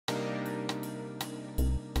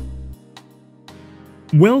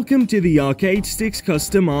Welcome to the Arcade Sticks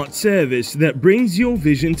custom art service that brings your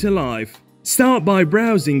vision to life. Start by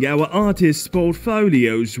browsing our artists'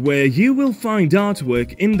 portfolios, where you will find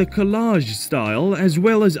artwork in the collage style as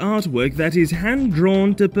well as artwork that is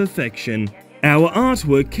hand-drawn to perfection. Our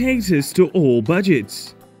artwork caters to all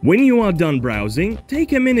budgets. When you are done browsing,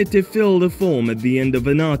 take a minute to fill the form at the end of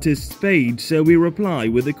an artist's page so we reply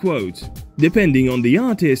with a quote. Depending on the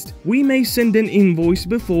artist, we may send an invoice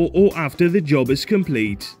before or after the job is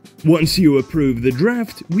complete. Once you approve the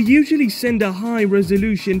draft, we usually send a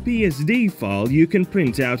high-resolution PSD file you can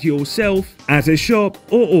print out yourself at a shop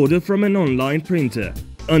or order from an online printer.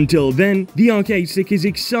 Until then, the Arcade Stick is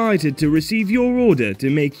excited to receive your order to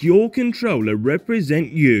make your controller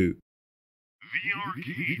represent you.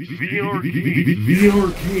 The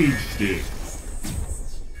Arcade Stick.